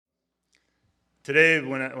Today,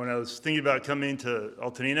 when I was thinking about coming to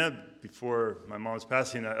Altanina before my mom's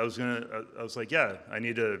passing, I was like, yeah, I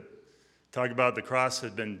need to talk about the cross.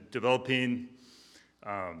 I'd been developing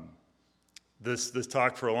this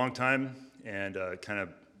talk for a long time and kind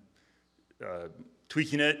of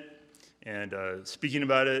tweaking it and speaking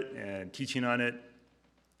about it and teaching on it.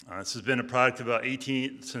 This has been a product of about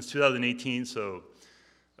since 2018, so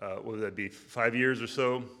what would that be, 5 years or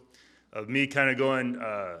so, of me kind of going,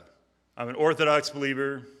 I'm an Orthodox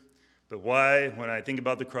believer, but why, when I think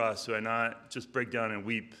about the cross, do I not just break down and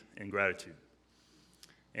weep in gratitude?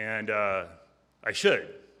 And I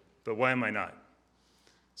should, but why am I not?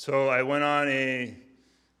 So I went on a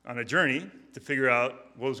journey to figure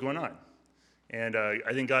out what was going on. And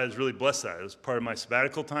I think God has really blessed that. It was part of my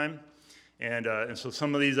sabbatical time. And so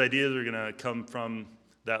some of these ideas are going to come from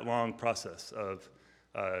that long process of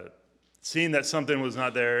seeing that something was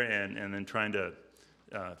not there and then trying to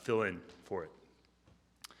fill in for it.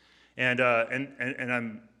 And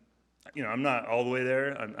I'm not all the way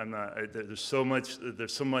there. I'm not. There's so much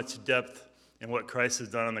depth in what Christ has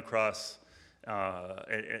done on the cross. And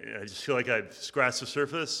I just feel like I've scratched the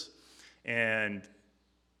surface, and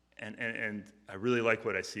I really like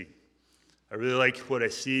what I see. I really like what I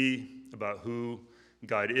see about who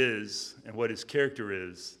God is and what His character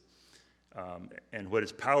is, and what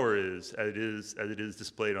His power is as it is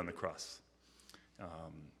displayed on the cross.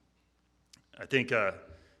 I think have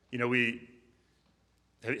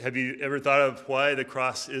you ever thought of why the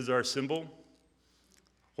cross is our symbol?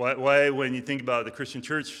 Why when you think about the Christian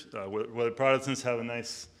church, whether Protestants have a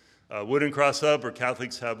nice wooden cross up or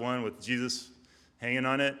Catholics have one with Jesus hanging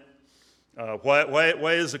on it,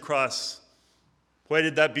 why is the cross, why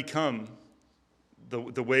did that become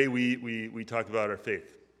the way we talk about our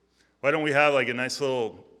faith? Why don't we have like a nice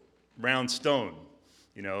little round stone,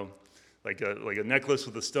 like a necklace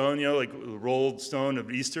with a stone, like the rolled stone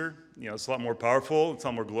of Easter? It's a lot more powerful, it's a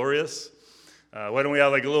lot more glorious. Why don't we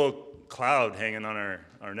have like a little cloud hanging on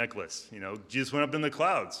our necklace? Jesus went up in the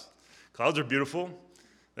clouds. Clouds are beautiful.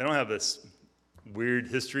 They don't have this weird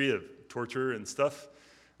history of torture and stuff.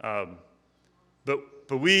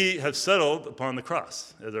 But we have settled upon the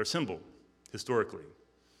cross as our symbol historically.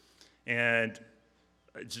 And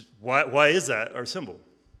why is that our symbol?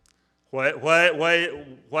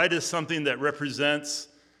 Why does something that represents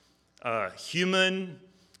human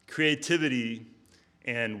creativity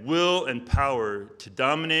and will and power to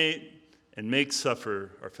dominate and make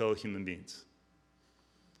suffer our fellow human beings?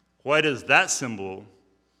 Why does that symbol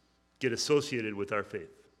get associated with our faith?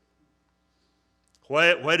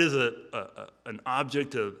 Why does an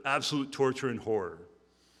object of absolute torture and horror,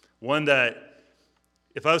 one that,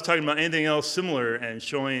 if I was talking about anything else similar and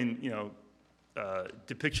showing,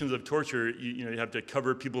 depictions of torture, you have to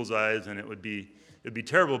cover people's eyes and it would be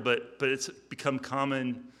terrible, but it's become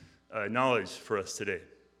common knowledge for us today.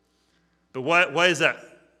 But why is that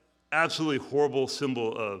absolutely horrible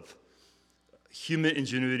symbol of human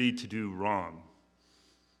ingenuity to do wrong,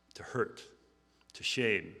 to hurt, to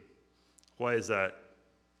shame? Why is that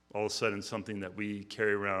all of a sudden something that we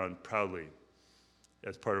carry around proudly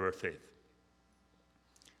as part of our faith?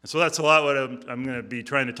 And so that's a lot what I'm going to be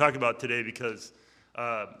trying to talk about today, because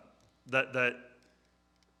that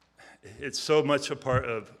it's so much a part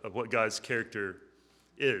of what God's character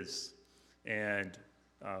is. And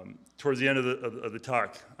towards the end of the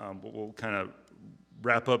talk, we'll kind of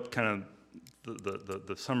wrap up kind of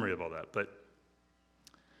the summary of all that. But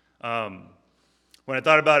when I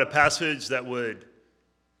thought about a passage that would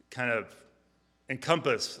kind of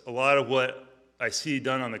encompass a lot of what I see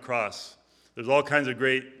done on the cross, there's all kinds of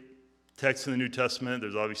great texts in the New Testament.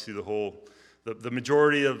 There's obviously the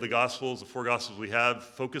majority of the Gospels, the 4 Gospels we have,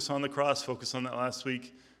 focus on the cross, focus on that last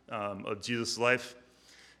week of Jesus' life.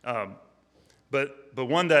 But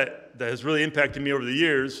one that has really impacted me over the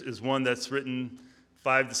years is one that's written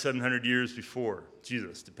 500 to 700 years before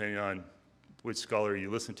Jesus, depending on which scholar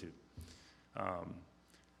you listen to.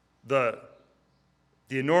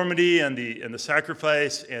 The enormity and the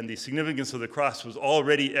sacrifice and the significance of the cross was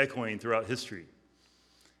already echoing throughout history.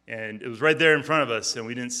 And it was right there in front of us, and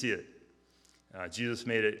we didn't see it. Jesus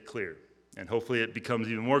made it clear. And hopefully it becomes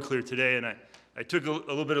even more clear today. And I took a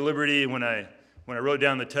little bit of liberty when I wrote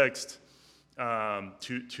down the text in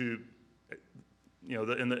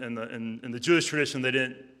the Jewish tradition, they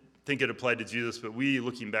didn't think it applied to Jesus, but we,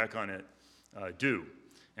 looking back on it, do.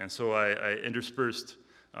 And so I interspersed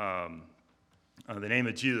the name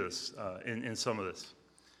of Jesus in some of this.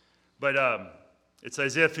 But it's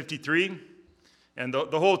Isaiah 53, and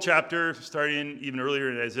the whole chapter, starting even earlier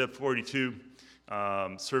in Isaiah 42,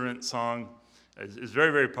 servant song, is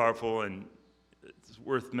very, very powerful, and it's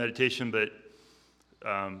worth meditation. But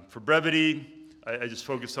For brevity, I just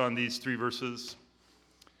focused on these 3 verses.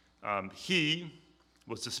 He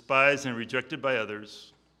was despised and rejected by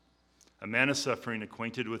others, a man of suffering,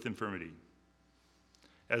 acquainted with infirmity.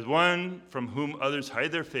 As one from whom others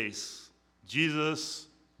hide their face, Jesus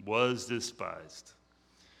was despised,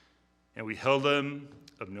 and we held him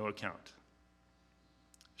of no account.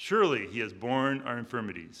 Surely he has borne our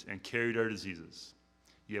infirmities and carried our diseases.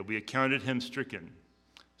 Yet we accounted him stricken,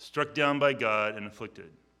 struck down by God, and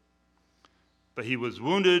afflicted. But he was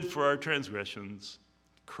wounded for our transgressions,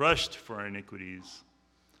 crushed for our iniquities.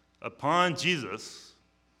 Upon Jesus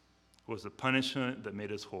was the punishment that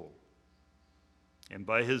made us whole, and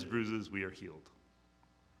by his bruises we are healed.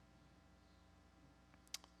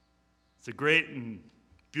 It's a great and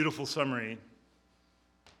beautiful summary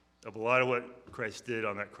of a lot of what Christ did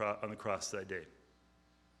on the cross that day.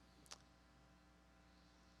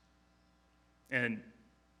 And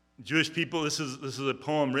Jewish people, this is a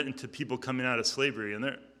poem written to people coming out of slavery, and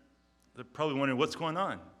they're probably wondering what's going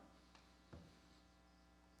on.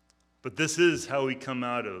 But this is how we come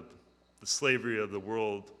out of the slavery of the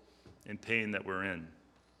world and pain that we're in.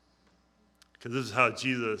 Because this is how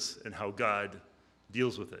Jesus and how God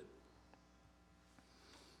deals with it.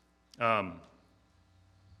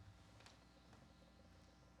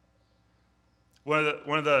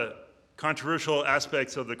 One of the controversial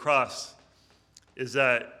aspects of the cross is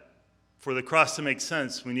that for the cross to make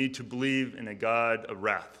sense, we need to believe in a God of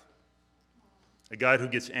wrath, a God who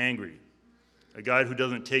gets angry, a God who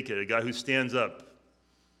doesn't take it, a God who stands up.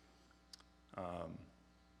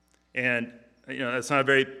 And that's not a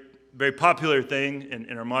very, very popular thing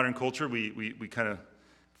in our modern culture. We kind of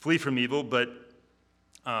flee from evil, but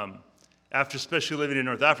after especially living in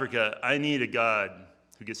North Africa, I need a God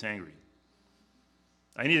who gets angry.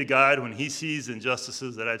 I need a God, when he sees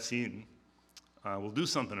injustices that I've seen, will do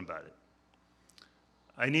something about it.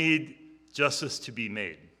 I need justice to be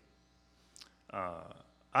made.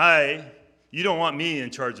 You don't want me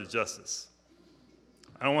in charge of justice.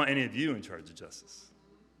 I don't want any of you in charge of justice.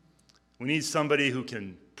 We need somebody who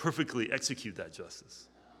can perfectly execute that justice.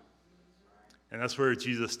 And that's where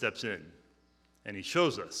Jesus steps in. And he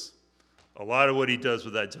shows us a lot of what he does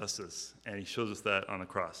with that justice. And he shows us that on the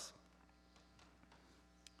cross.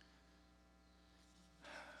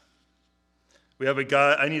 We have a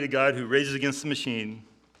God, I need a God who rages against the machine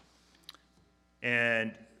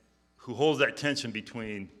and who holds that tension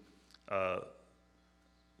between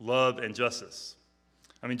love and justice.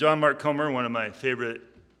 John Mark Comer, one of my favorite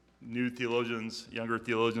new theologians, younger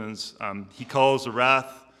theologians, he calls the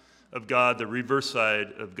wrath of God the reverse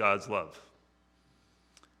side of God's love.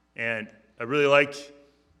 And I really like,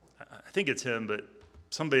 I think it's him, but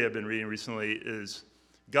somebody I've been reading recently is,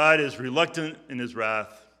 God is reluctant in his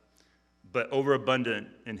wrath, but overabundant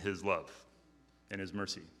in his love and his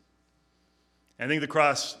mercy. And I think the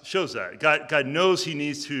cross shows that. God knows he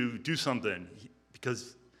needs to do something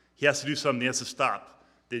because he has to do something. He has to stop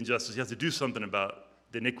the injustice. He has to do something about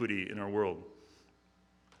the iniquity in our world.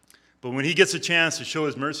 But when he gets a chance to show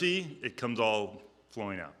his mercy, it comes all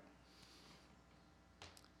flowing out.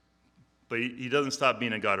 But he doesn't stop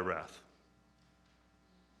being a God of wrath.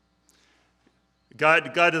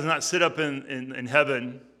 God does not sit up in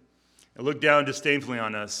heaven and look down disdainfully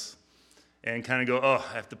on us and kind of go, oh,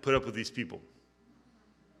 I have to put up with these people.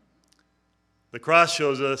 The cross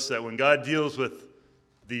shows us that when God deals with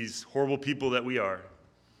these horrible people that we are,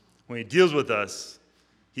 when he deals with us,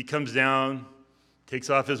 he comes down, takes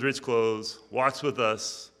off his rich clothes, walks with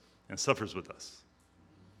us, and suffers with us.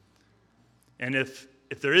 And if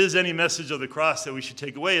there is any message of the cross that we should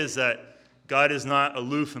take away, is that God is not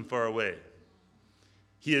aloof and far away.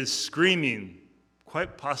 He is screaming,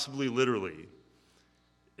 quite possibly literally,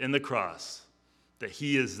 in the cross, that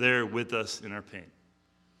he is there with us in our pain.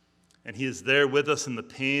 And he is there with us in the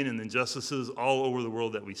pain and injustices all over the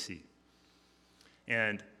world that we see.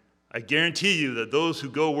 And I guarantee you that those who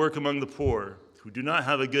go work among the poor, who do not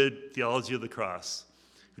have a good theology of the cross,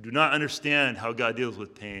 who do not understand how God deals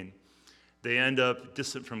with pain, they end up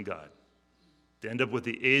distant from God. They end up with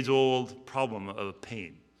the age-old problem of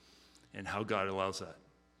pain and how God allows that.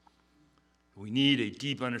 We need a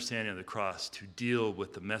deep understanding of the cross to deal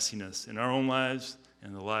with the messiness in our own lives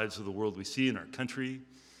and the lives of the world we see in our country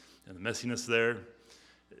and the messiness there.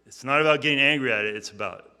 It's not about getting angry at it. It's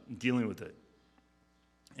about dealing with it.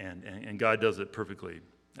 And God does it perfectly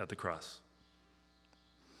at the cross.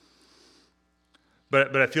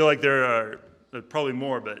 But I feel like there are probably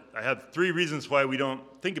more, but I have 3 reasons why we don't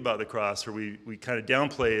think about the cross, or we kind of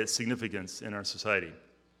downplay its significance in our society.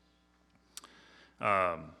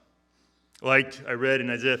 Like I read in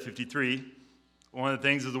Isaiah 53, one of the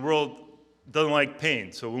things is the world doesn't like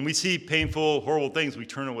pain. So when we see painful, horrible things, we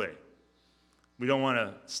turn away. We don't want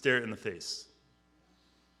to stare it in the face.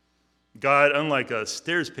 God, unlike us,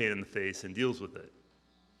 stares pain in the face and deals with it.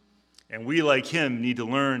 And we, like him, need to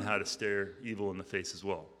learn how to stare evil in the face as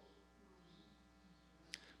well.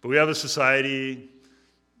 But we have a society,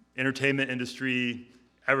 entertainment industry,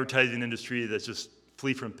 advertising industry that's just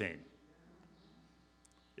flee from pain.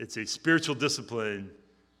 It's a spiritual discipline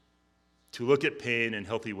to look at pain in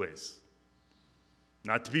healthy ways.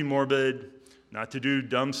 Not to be morbid, not to do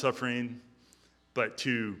dumb suffering, but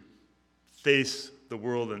to face the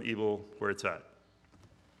world and evil where it's at.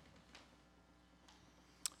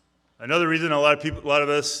 Another reason a lot of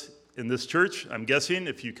us in this church, I'm guessing,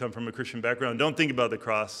 if you come from a Christian background, don't think about the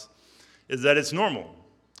cross, is that it's normal.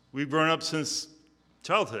 We've grown up since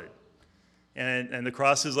childhood. And the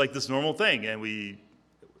cross is like this normal thing. And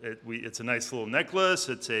it's a nice little necklace.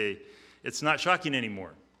 It's not shocking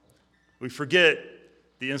anymore. We forget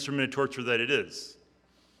the instrument of torture that it is.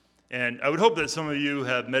 And I would hope that some of you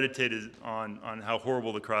have meditated on how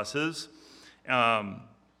horrible the cross is.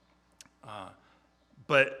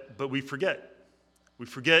 But we forget. We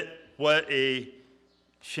forget what a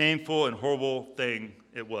shameful and horrible thing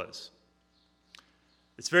it was.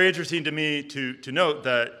 It's very interesting to me to note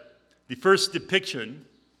that the first depiction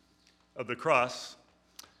of the cross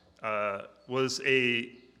was a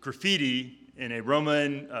graffiti in a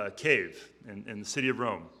Roman cave in the city of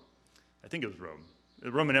Rome. I think it was Rome.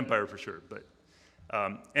 The Roman Empire for sure. But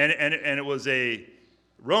and it was a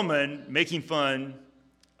Roman making fun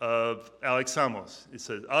of Alex Samos. It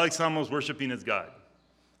says, Alex Samos worshiping his God.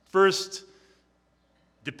 First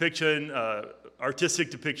depiction, artistic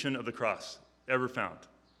depiction of the cross ever found.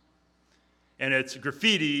 And it's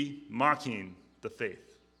graffiti mocking the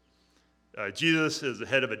faith. Jesus is the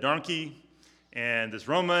head of a donkey, and this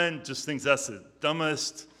Roman just thinks that's the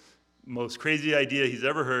dumbest, most crazy idea he's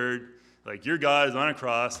ever heard. Like, your God is on a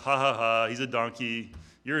cross, ha ha ha, he's a donkey,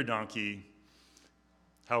 you're a donkey.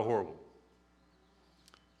 How horrible.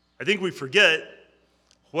 I think we forget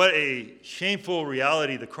what a shameful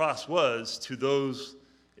reality the cross was to those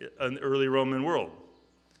in the early Roman world.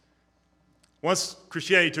 Once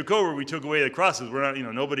Christianity took over, we took away the crosses. We're not,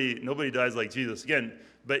 nobody dies like Jesus again.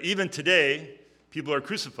 But even today, people are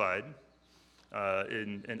crucified.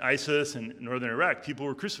 In ISIS and northern Iraq, people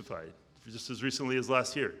were crucified just as recently as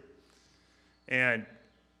last year. And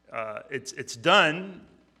it's done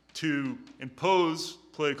to impose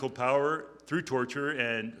political power through torture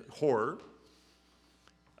and horror.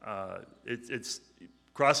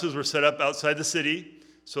 Crosses were set up outside the city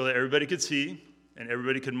so that everybody could see and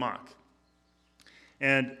everybody could mock.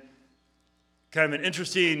 And kind of an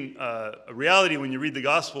interesting reality when you read the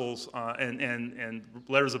Gospels and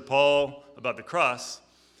letters of Paul about the cross,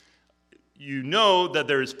 you know that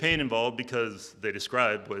there is pain involved because they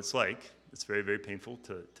describe what it's like. It's very, very painful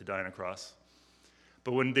to die on a cross.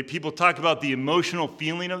 But when people talk about the emotional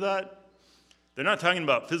feeling of that, they're not talking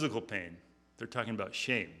about physical pain. They're talking about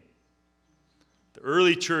shame. The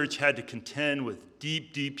early church had to contend with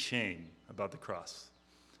deep, deep shame about the cross.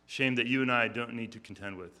 Shame that you and I don't need to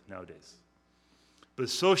contend with nowadays. But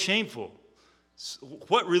it's so shameful.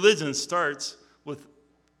 What religion starts with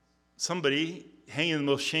somebody hanging in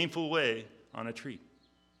the most shameful way on a tree?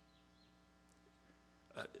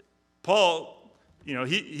 Paul,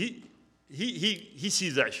 he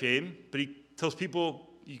sees that shame, but he tells people,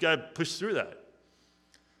 you got to push through that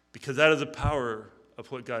because that is the power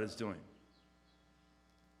of what God is doing.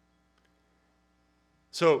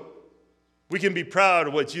 So we can be proud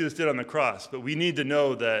of what Jesus did on the cross, but we need to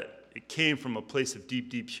know that it came from a place of deep,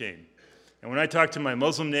 deep shame. And when I talk to my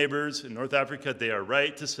Muslim neighbors in North Africa, they are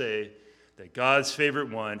right to say that God's favorite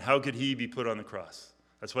one, how could he be put on the cross?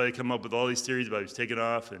 That's why they come up with all these theories about he was taken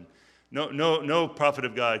off, and no prophet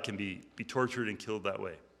of God can be tortured and killed that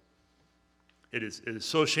way. It is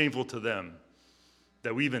so shameful to them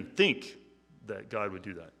that we even think that God would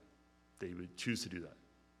do that, that he would choose to do that.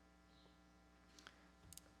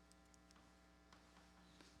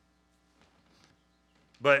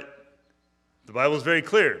 But the Bible is very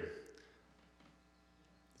clear.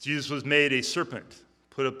 Jesus was made a serpent,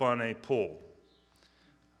 put up on a pole.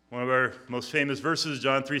 One of our most famous verses,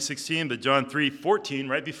 John 3:16, but John 3:14,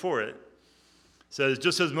 right before it, says,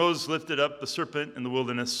 just as Moses lifted up the serpent in the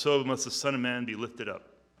wilderness, so must the Son of Man be lifted up.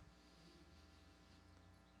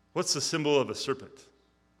 What's the symbol of a serpent?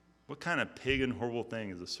 What kind of pagan, horrible thing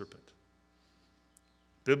is a serpent?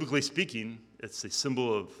 Biblically speaking, it's a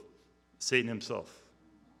symbol of Satan himself.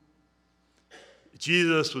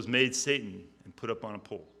 Jesus was made Satan and put up on a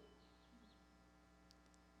pole.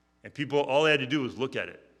 And people, all they had to do was look at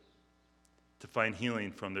it. to find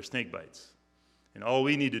healing from their snake bites. And all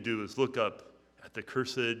we need to do is look up at the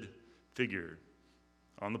cursed figure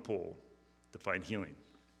on the pole to find healing.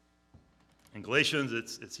 In Galatians,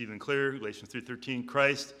 it's even clearer. Galatians 3:13,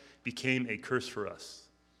 Christ became a curse for us.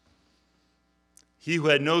 He who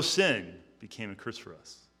had no sin became a curse for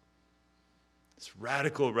us. It's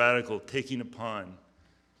radical taking upon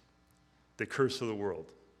the curse of the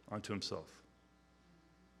world onto himself.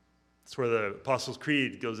 That's where the Apostles'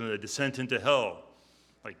 Creed goes into the descent into hell,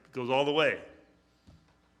 like goes all the way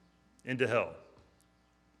into hell.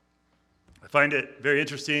 I find it very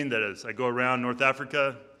interesting that as I go around North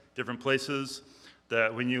Africa, different places,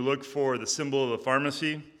 that when you look for the symbol of a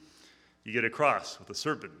pharmacy, you get a cross with a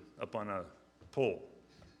serpent up on a pole.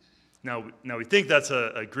 Now we think that's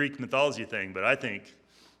a Greek mythology thing, but I think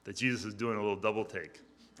that Jesus is doing a little double take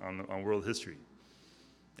on world history.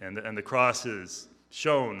 And the cross is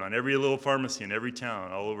shown on every little pharmacy in every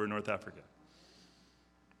town all over North Africa.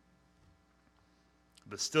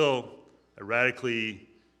 But still, a radically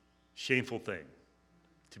shameful thing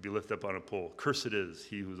to be lifted up on a pole. Cursed is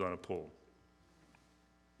he who's on a pole.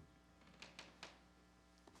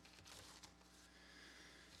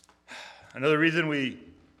 Another reason we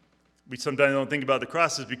sometimes don't think about the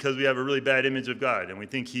cross is because we have a really bad image of God, and we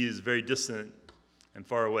think he is very distant and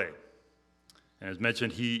far away. And as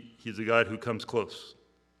mentioned, he's a God who comes close.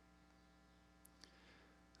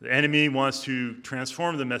 The enemy wants to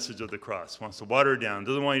transform the message of the cross, wants to water it down,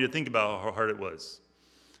 doesn't want you to think about how hard it was.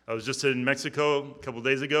 I was just in Mexico a couple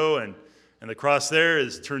days ago, and the cross there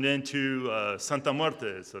is turned into Santa Muerte.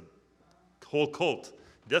 It's a whole cult,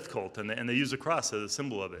 death cult, and they use the cross as a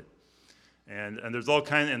symbol of it. And there's all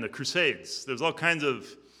kinds, and the Crusades, there's all kinds of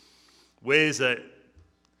ways that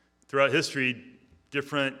throughout history,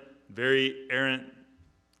 different, very errant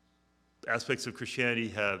aspects of Christianity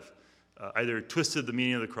have either twisted the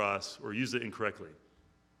meaning of the cross or used it incorrectly.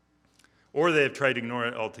 Or they have tried to ignore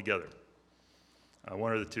it altogether.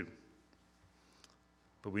 One or the two.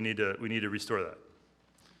 But we need to restore that.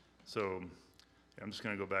 So I'm just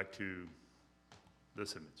going to go back to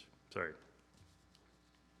this image. Sorry.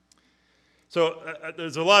 So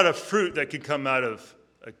there's a lot of fruit that could come out of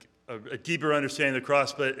a deeper understanding of the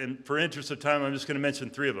cross, but for interest of time, I'm just going to mention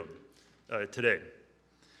 3 of them today.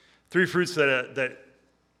 3 fruits that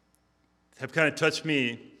have kind of touched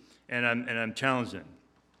me, and I'm challenged in.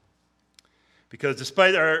 Because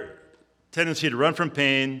despite our tendency to run from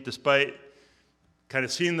pain, despite kind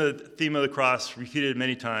of seeing the theme of the cross repeated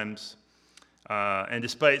many times, and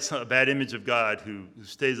despite a bad image of God who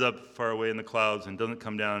stays up far away in the clouds and doesn't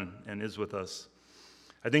come down and is with us,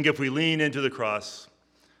 I think if we lean into the cross,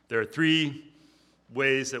 there are 3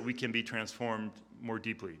 ways that we can be transformed more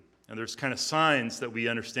deeply. And there's kind of signs that we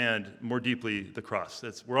understand more deeply the cross.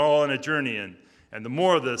 We're all on a journey, and the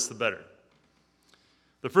more of this, the better.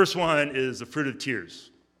 The first one is the fruit of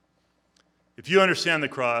tears. If you understand the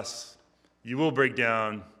cross, you will break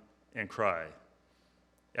down and cry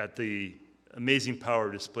at the amazing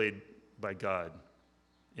power displayed by God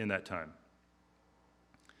in that time.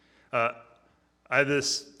 I have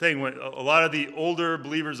this thing, when a lot of the older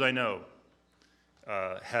believers I know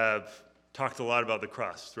have talked a lot about the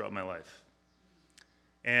cross throughout my life.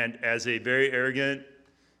 And as a very arrogant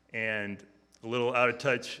and a little out of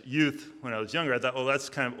touch youth when I was younger, I thought, well, that's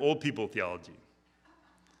kind of old people theology.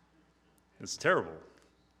 It's terrible.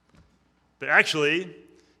 But actually,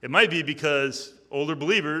 it might be because older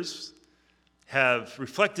believers have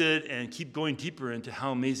reflected and keep going deeper into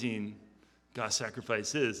how amazing God's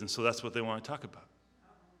sacrifice is, and so that's what they want to talk about.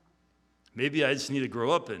 Maybe I just need to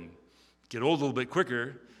grow up and get old a little bit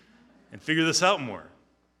quicker and figure this out more.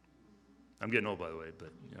 I'm getting old, by the way, but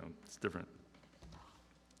it's different.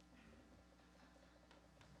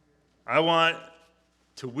 I want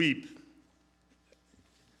to weep.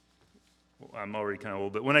 Well, I'm already kind of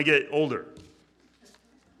old, but when I get older,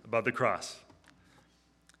 about the cross,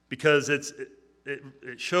 because it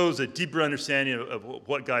shows a deeper understanding of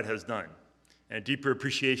what God has done and a deeper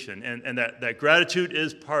appreciation, and that gratitude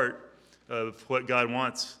is part of what God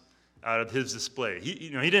wants out of his display. He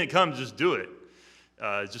didn't come to just do it,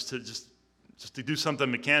 just to do something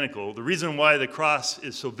mechanical. The reason why the cross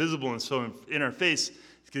is so visible and so in our face is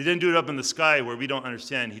because he didn't do it up in the sky where we don't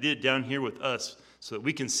understand. He did it down here with us so that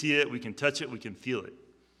we can see it, we can touch it, we can feel it.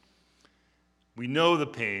 We know the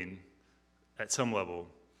pain at some level,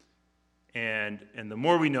 and the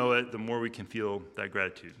more we know it, the more we can feel that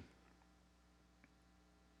gratitude.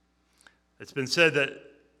 It's been said that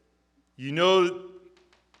you know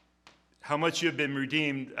how much you have been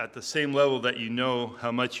redeemed at the same level that you know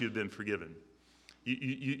how much you've been forgiven.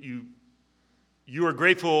 You are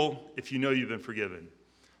grateful if you know you've been forgiven.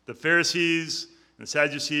 The Pharisees and the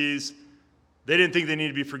Sadducees, they didn't think they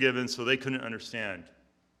needed to be forgiven, so they couldn't understand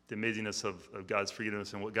the amazingness of God's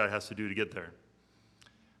forgiveness and what God has to do to get there.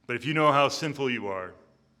 But if you know how sinful you are,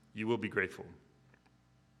 you will be grateful.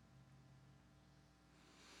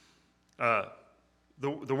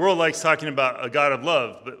 The world likes talking about a God of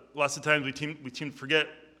love, but lots of times we seem to forget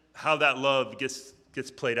how that love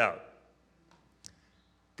gets played out.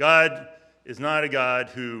 God is not a God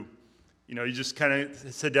who, you just kind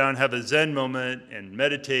of sit down, have a Zen moment, and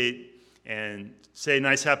meditate, and say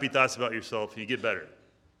nice, happy thoughts about yourself, and you get better.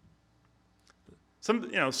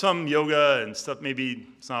 Some yoga and stuff, maybe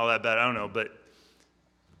it's not all that bad, I don't know, but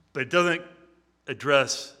it doesn't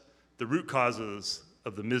address the root causes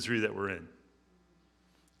of the misery that we're in.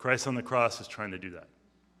 Christ on the cross is trying to do that.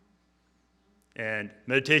 And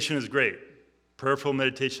meditation is great. Prayerful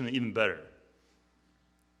meditation is even better.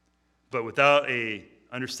 But without a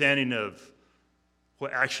understanding of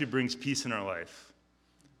what actually brings peace in our life,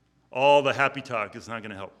 all the happy talk is not going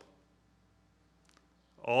to help.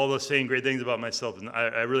 All the saying great things about myself, and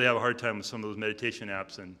I really have a hard time with some of those meditation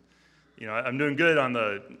apps. And I'm doing good on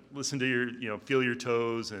the listen to your, feel your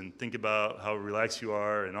toes and think about how relaxed you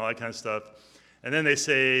are and all that kind of stuff. And then they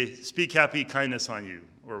say, speak happy kindness on you,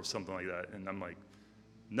 or something like that. And I'm like,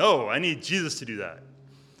 no, I need Jesus to do that.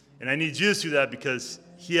 And I need Jesus to do that because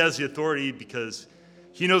he has the authority, because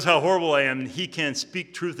he knows how horrible I am, and he can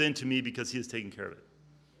speak truth into me because he has taken care of it.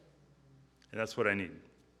 And that's what I need.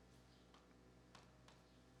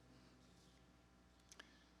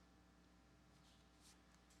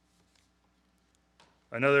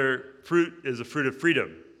 Another fruit is a fruit of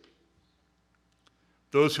freedom.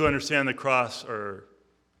 Those who understand the cross are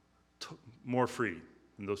more free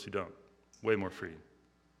than those who don't, way more free.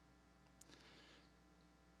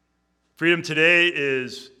 Freedom today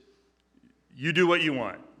is you do what you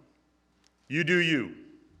want. You do you.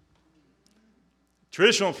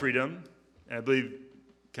 Traditional freedom, and I believe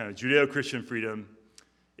kind of Judeo-Christian freedom,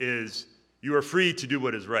 is you are free to do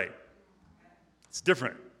what is right. It's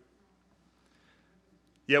different.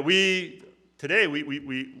 Yet today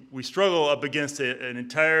we struggle up against an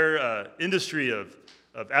entire industry of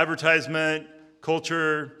advertisement,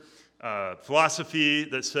 culture, philosophy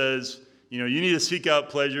that says, you need to seek out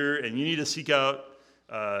pleasure, and you need to seek out,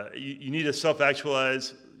 you need to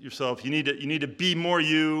self-actualize yourself. You need to be more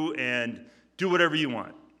you and do whatever you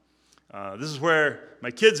want. This is where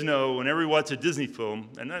my kids know whenever we watch a Disney film,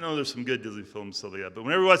 and I know there's some good Disney films and stuff like that, but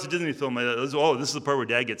whenever we watch a Disney film, this is the part where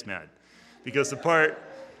Dad gets mad. Because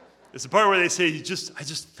it's the part where they say, I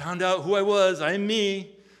just found out who I was. I am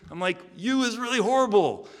me. I'm like, you is really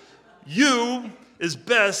horrible. You is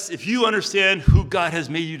best if you understand who God has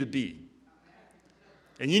made you to be.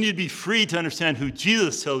 And you need to be free to understand who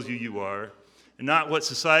Jesus tells you are, and not what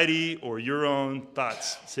society or your own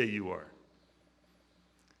thoughts say you are.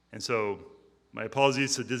 And so, my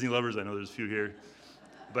apologies to Disney lovers. I know there's a few here.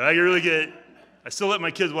 But I still let my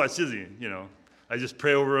kids watch Disney, I just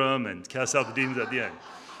pray over them and cast out the demons at the end.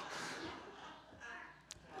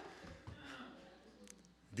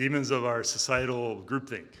 Demons of our societal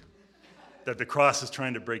groupthink that the cross is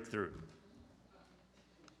trying to break through.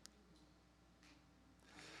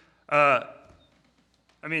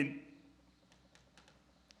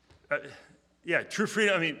 True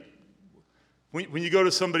freedom. When you go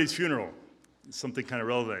to somebody's funeral, something kind of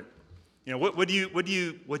relevant. What do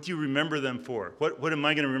you remember them for? What am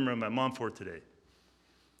I going to remember my mom for today?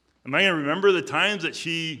 Am I going to remember the times that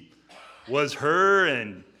she was her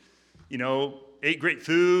and, ate great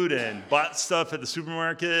food and bought stuff at the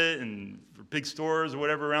supermarket and big stores or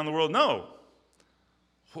whatever around the world? No.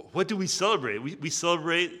 What do we celebrate? We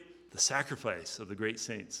celebrate the sacrifice of the great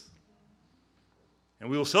saints. And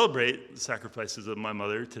we will celebrate the sacrifices of my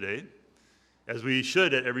mother today, as we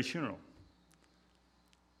should at every funeral.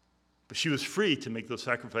 But she was free to make those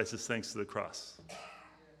sacrifices thanks to the cross.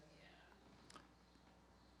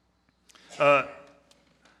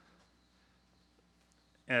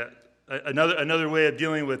 Another way of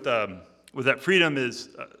dealing with that freedom is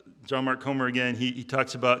John Mark Comer again. He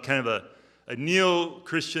talks about kind of a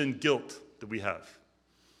neo-Christian guilt that we have.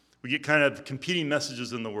 We get kind of competing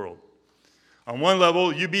messages in the world. On one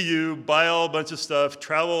level, you be you, buy a bunch of stuff,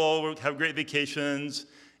 travel all over, have great vacations,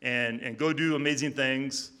 and go do amazing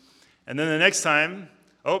things. And then the next time,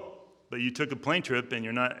 but you took a plane trip and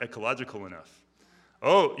you're not ecological enough.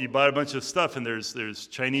 You bought a bunch of stuff and there's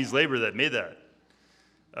Chinese labor that made that.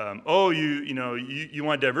 You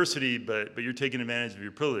want diversity, but you're taking advantage of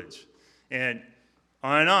your privilege, and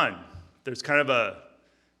on. There's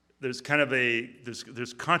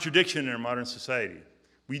contradiction in our modern society.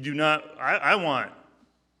 We do not. I want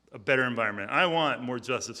a better environment. I want more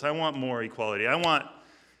justice. I want more equality. I want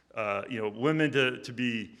women to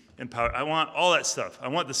be empowered. I want all that stuff. I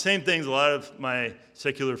want the same things a lot of my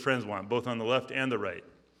secular friends want, both on the left and the right.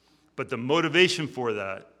 But the motivation for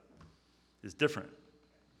that is different.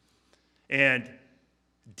 And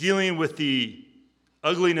dealing with the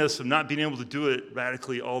ugliness of not being able to do it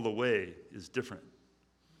radically all the way is different.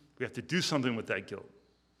 We have to do something with that guilt.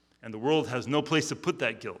 And the world has no place to put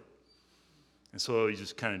that guilt. And so you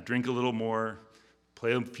just kind of drink a little more,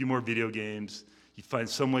 play a few more video games, you find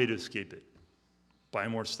some way to escape it. Buy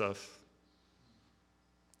more stuff.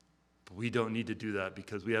 But we don't need to do that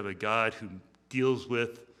because we have a God who deals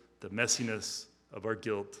with the messiness of our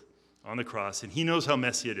guilt on the cross, and he knows how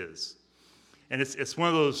messy it is. And it's one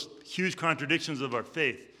of those huge contradictions of our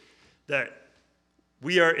faith that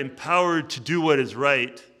we are empowered to do what is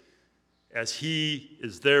right as he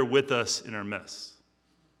is there with us in our mess.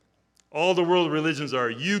 All the world religions are,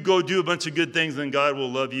 you go do a bunch of good things and God will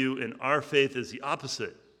love you, and our faith is the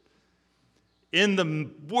opposite. In the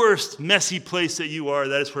worst, messy place that you are,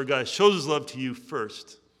 that is where God shows his love to you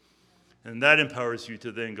first. And that empowers you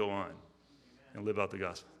to then go on and live out the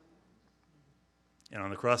gospel. And on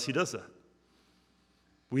the cross, he does that.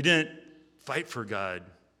 We didn't fight for God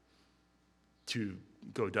to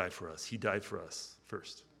go die for us. He died for us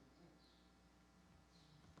first.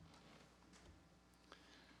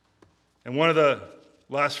 And one of the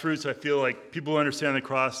last fruits, I feel like people understand the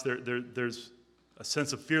cross, there's a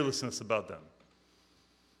sense of fearlessness about them.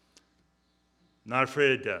 Not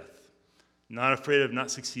afraid of death. Not afraid of not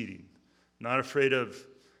succeeding. Not afraid of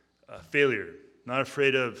failure. Not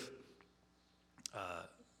afraid of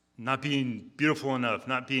not being beautiful enough.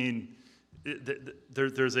 Not being...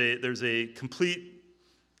 There's a complete...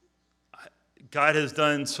 God has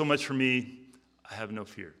done so much for me, I have no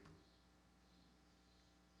fear.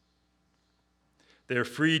 They're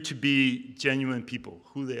free to be genuine people,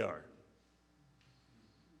 who they are.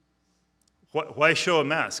 Why show a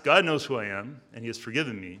mask? God knows who I am, and he has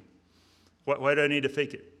forgiven me. Why do I need to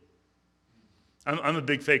fake it? I'm a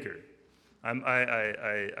big faker.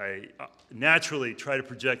 I naturally try to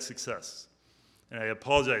project success, and I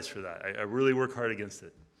apologize for that. I really work hard against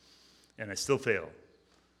it, and I still fail,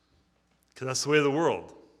 because that's the way of the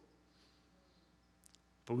world.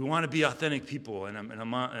 But we want to be authentic people, and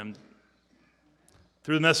I'm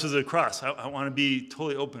through the message of the cross, I want to be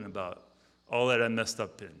totally open about all that I messed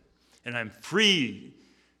up in. And I'm free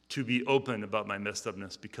to be open about my messed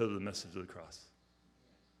upness because of the message of the cross.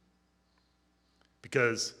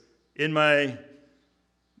 Because in my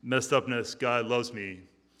messed upness, God loves me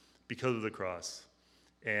because of the cross.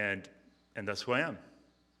 And that's who I am.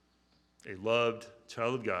 A loved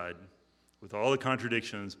child of God with all the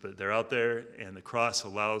contradictions, but they're out there, and the cross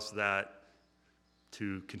allows that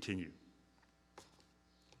to continue.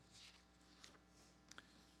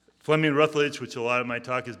 Fleming Rutledge, which a lot of my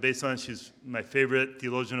talk is based on, she's my favorite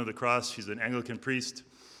theologian of the cross. She's an Anglican priest.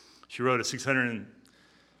 She wrote a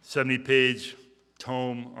 670-page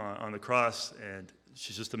tome on the cross, and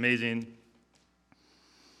she's just amazing.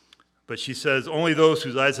 But she says, only those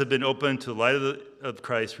whose eyes have been opened to the light of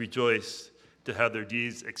Christ rejoice to have their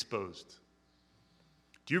deeds exposed.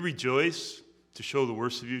 Do you rejoice to show the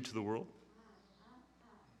worst of you to the world?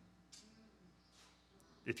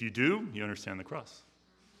 If you do, you understand the cross.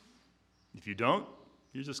 If you don't,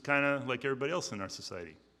 you're just kind of like everybody else in our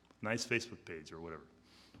society. Nice Facebook page or whatever.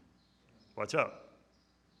 Watch out.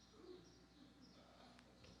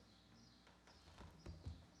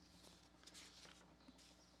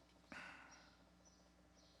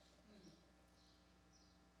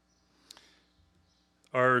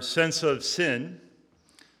 Our sense of sin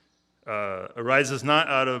arises not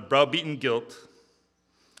out of browbeaten guilt,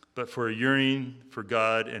 but for a yearning for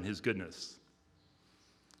God and his goodness.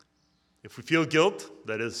 If we feel guilt,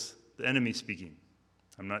 that is the enemy speaking.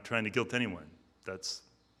 I'm not trying to guilt anyone. That's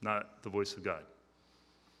not the voice of God.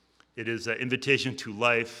 It is an invitation to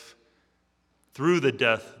life through the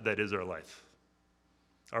death that is our life.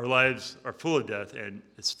 Our lives are full of death, and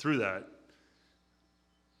it's through that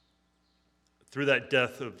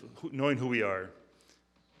death of knowing who we are,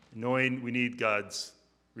 knowing we need God's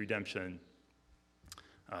redemption,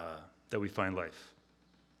 that we find life.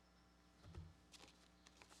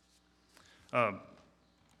 I'm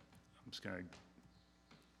going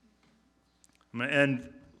to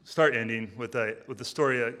start ending with a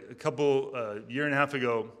story. A year and a half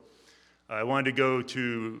ago, I wanted to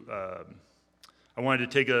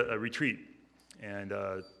take a retreat, and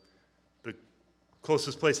the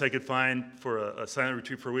closest place I could find for a silent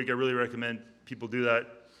retreat for a week, I really recommend people do that,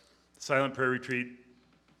 silent prayer retreat.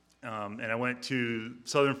 And I went to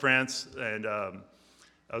southern France, and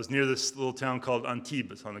I was near this little town called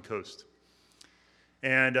Antibes. It's on the coast.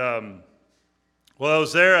 And while I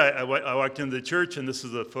was there, I walked into the church, and this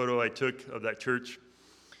is a photo I took of that church.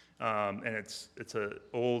 And it's an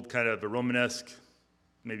old kind of a Romanesque,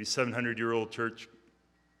 maybe 700-year-old church.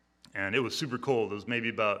 And it was super cold. It was maybe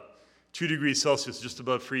about 2 degrees Celsius, just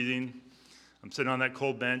above freezing. I'm sitting on that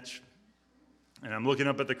cold bench, and I'm looking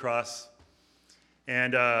up at the cross.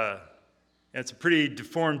 And it's a pretty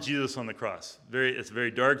deformed Jesus on the cross. It's a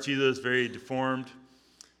very dark Jesus, very deformed.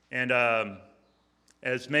 And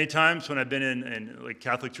as many times when I've been in like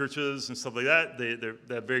Catholic churches and stuff like that, they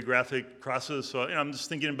have very graphic crosses. So I'm just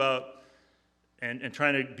thinking about and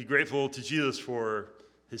trying to be grateful to Jesus for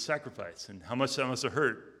his sacrifice and how much that must have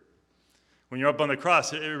hurt. When you're up on the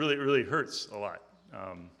cross, it really hurts a lot.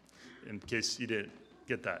 In case you didn't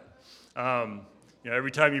get that,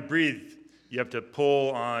 every time you breathe, you have to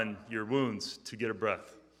pull on your wounds to get a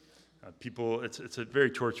breath. It's a very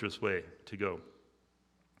torturous way to go.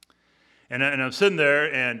 And I'm sitting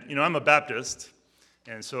there, and I'm a Baptist,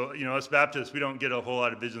 and so us Baptists, we don't get a whole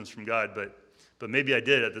lot of visions from God, but maybe I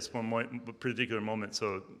did at this one particular moment.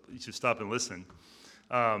 So you should stop and listen.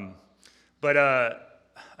 But I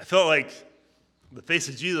felt like the face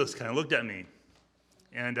of Jesus kind of looked at me,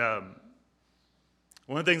 and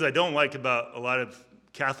one of the things I don't like about a lot of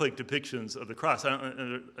Catholic depictions of the cross,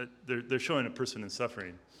 they're showing a person in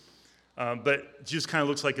suffering, but Jesus kind of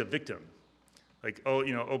looks like a victim. Like,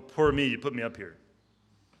 oh, poor me, you put me up here.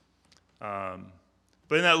 But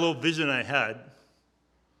in that little vision I had,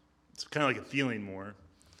 it's kind of like a feeling more.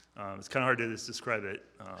 It's kind of hard to just describe it.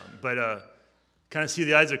 But kind of see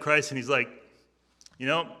the eyes of Christ, and he's like,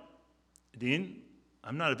 Dean,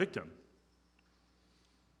 I'm not a victim.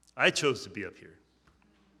 I chose to be up here.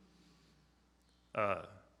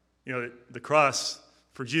 The cross,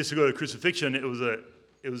 for Jesus to go to crucifixion, it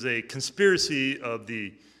was a conspiracy of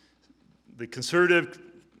the conservative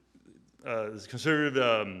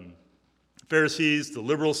Pharisees, the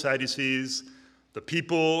liberal Sadducees, the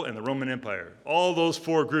people, and the Roman Empire. All those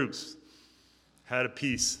 4 groups had a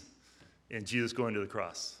piece in Jesus going to the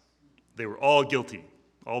cross. They were all guilty.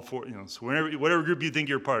 All 4, so whatever group you think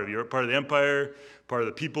you're part of, you're part of the empire, part of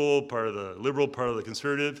the people, part of the liberal, part of the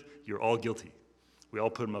conservative, you're all guilty. We all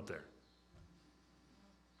put them up there.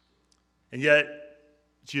 And yet,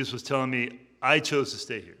 Jesus was telling me, I chose to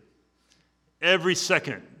stay here. Every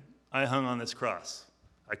second I hung on this cross,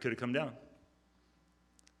 I could have come down.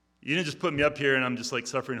 You didn't just put me up here and I'm just like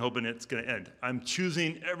suffering, hoping it's going to end. I'm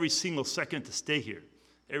choosing every single second to stay here.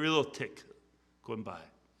 Every little tick going by.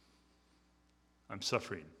 I'm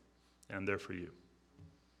suffering, and I'm there for you.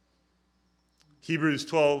 Hebrews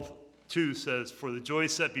 12:2 says, for the joy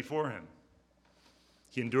set before him,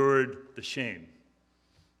 he endured the shame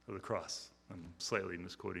of the cross. I'm slightly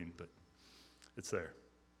misquoting, but it's there.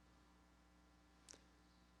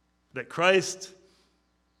 That Christ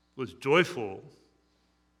was joyful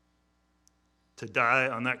to die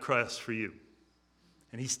on that cross for you.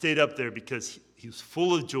 And he stayed up there because he was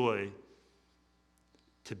full of joy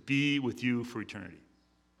to be with you for eternity.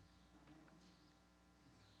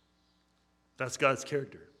 That's God's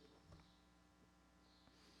character.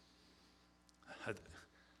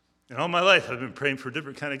 In all my life, I've been praying for a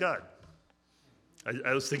different kind of God.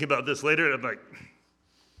 I was thinking about this later, and I'm like,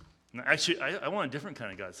 no, actually, I want a different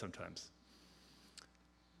kind of God sometimes.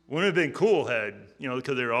 Wouldn't it have been cool had,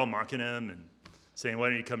 because they were all mocking him and saying, why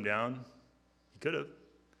didn't you come down? He could have.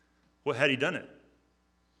 What had he done it?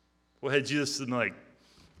 What had Jesus been like,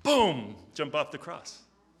 boom, jump off the cross?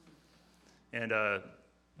 And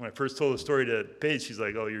when I first told the story to Paige, she's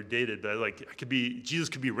like, oh, you're dated. But Jesus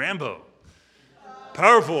could be Rambo.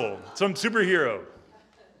 Powerful, some superhero.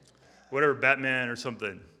 Whatever, Batman or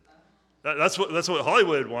something. That's what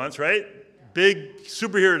Hollywood wants, right? Big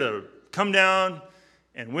superhero to come down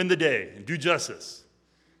and win the day and do justice.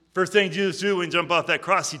 First thing Jesus do when he jump off that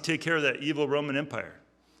cross, he'd take care of that evil Roman Empire.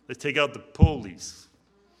 Let's take out the police.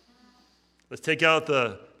 Let's take out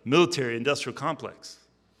the military industrial complex.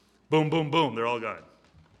 Boom, boom, boom, they're all gone.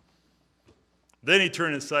 Then he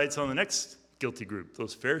turned his sights on the next guilty group,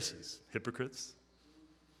 those Pharisees, hypocrites.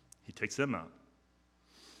 He takes them out.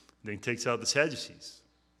 Then he takes out the Sadducees.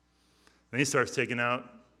 Then he starts taking out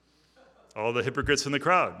all the hypocrites in the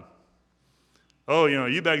crowd. Oh,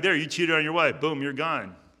 you back there, you cheated on your wife. Boom, you're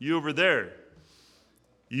gone. You over there,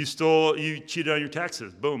 you cheated on your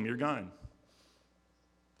taxes. Boom, you're gone.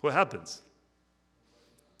 What happens?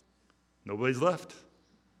 Nobody's left.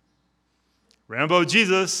 Rambo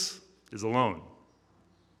Jesus is alone.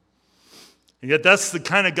 And yet that's the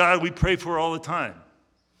kind of God we pray for all the time.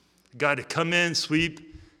 God to come in,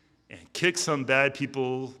 sweep, and kick some bad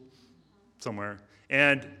people somewhere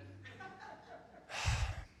And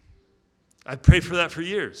I prayed for that for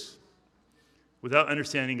years without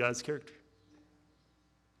understanding God's character.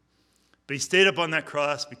 But he stayed up on that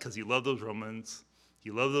cross because he loved those Romans, he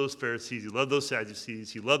loved those Pharisees, he loved those Sadducees,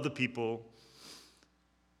 he loved the people,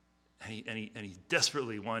 and he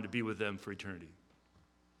desperately wanted to be with them for eternity.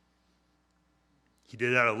 He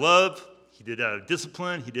did it out of love, he did it out of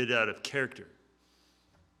discipline, he did it out of character.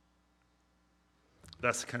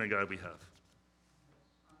 That's the kind of God we have.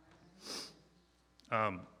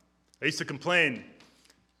 I used to complain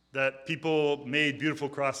that people made beautiful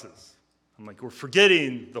crosses. I'm like, we're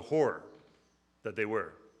forgetting the horror that they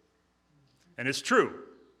were. And it's true.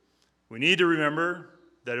 We need to remember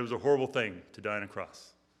that it was a horrible thing to die on a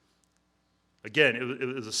cross. Again, it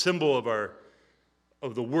was a symbol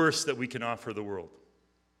of the worst that we can offer the world.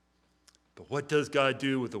 But what does God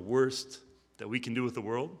do with the worst that we can do with the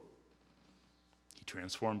world? He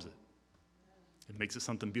transforms it. It makes it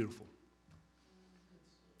something beautiful.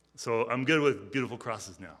 So I'm good with beautiful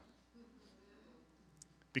crosses now.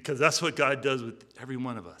 Because that's what God does with every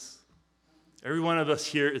one of us. Every one of us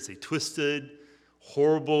here is a twisted,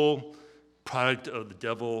 horrible product of the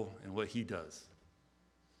devil and what he does.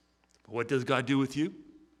 But what does God do with you?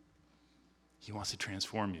 He wants to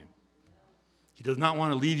transform you. He does not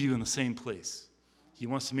want to leave you in the same place. He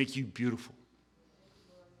wants to make you beautiful.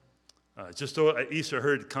 Just at Easter, I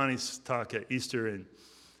heard Connie's talk at Easter, and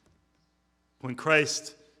when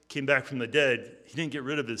Christ came back from the dead, he didn't get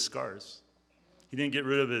rid of his scars. He didn't get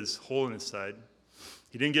rid of his hole in his side.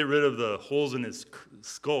 He didn't get rid of the holes in his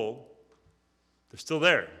skull. They're still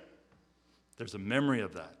there. There's a memory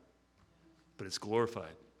of that, but it's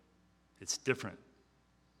glorified. It's different.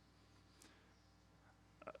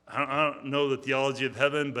 I don't know the theology of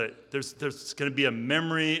heaven, but there's going to be a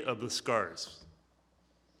memory of the scars.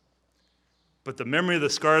 But the memory of the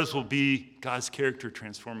scars will be God's character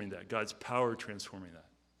transforming that, God's power transforming that.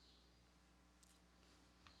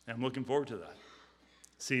 And I'm looking forward to that,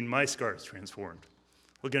 seeing my scars transformed,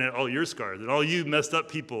 looking at all your scars and all you messed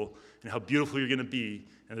up people and how beautiful you're going to be,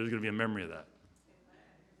 and there's going to be a memory of that.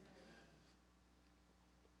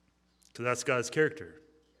 Because that's God's character.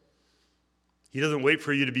 He doesn't wait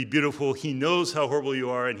for you to be beautiful. He knows how horrible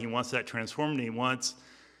you are, and he wants that transformed, and he wants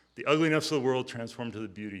the ugliness of the world transformed to the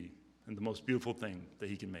beauty and the most beautiful thing that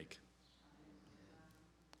he can make.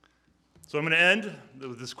 So I'm going to end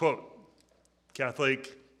with this quote.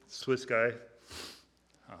 Catholic, Swiss guy.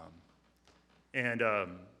 About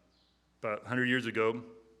 100 years ago,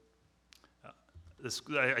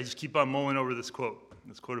 I just keep on mulling over this quote.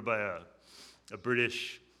 It's quoted by a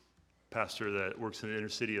British pastor that works in the inner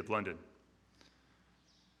city of London.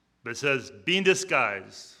 But it says, being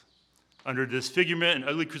disguised under disfigurement and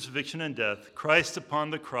ugly crucifixion and death, Christ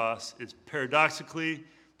upon the cross is paradoxically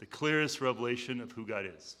the clearest revelation of who God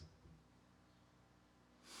is.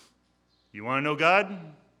 You want to know God?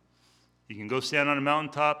 You can go stand on a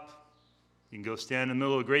mountaintop. You can go stand in the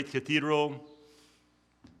middle of a great cathedral.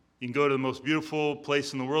 You can go to the most beautiful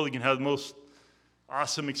place in the world. You can have the most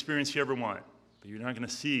awesome experience you ever want. But you're not going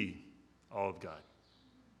to see all of God.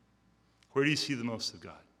 Where do you see the most of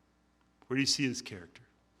God? Where do you see his character?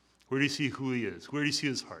 Where do you see who he is? Where do you see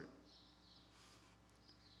his heart?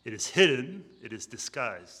 It is hidden, it is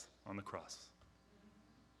disguised on the cross.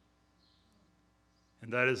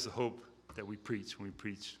 And that is the hope that we preach when we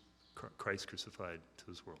preach Christ crucified to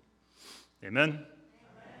this world. Amen? Amen.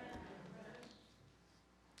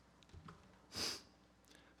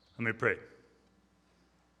 Let me pray.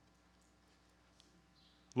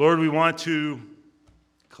 Lord, we want to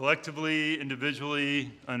collectively, individually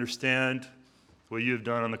understand what you have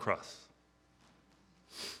done on the cross.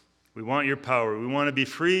 We want your power. We want to be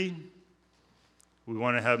free. We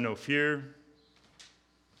want to have no fear.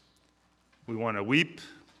 We want to weep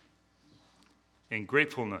in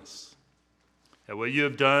gratefulness at what you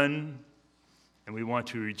have done, and we want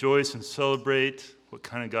to rejoice and celebrate what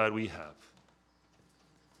kind of God we have.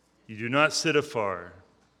 You do not sit afar.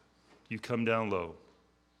 You come down low.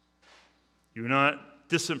 You are not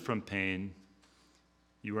distant from pain.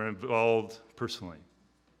 You are involved personally.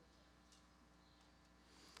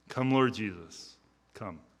 Come, Lord Jesus.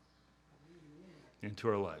 Come into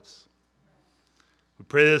our lives. We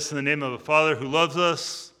pray this in the name of a Father who loves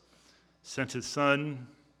us, sent his Son,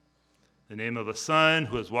 the name of a Son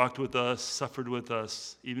who has walked with us, suffered with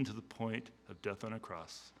us, even to the point of death on a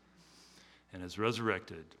cross, and has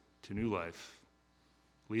resurrected to new life,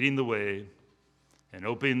 leading the way and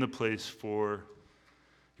opening the place for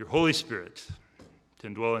your Holy Spirit to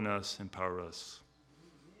indwell in us, empower us,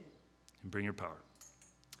 and bring your power.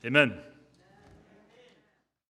 Amen.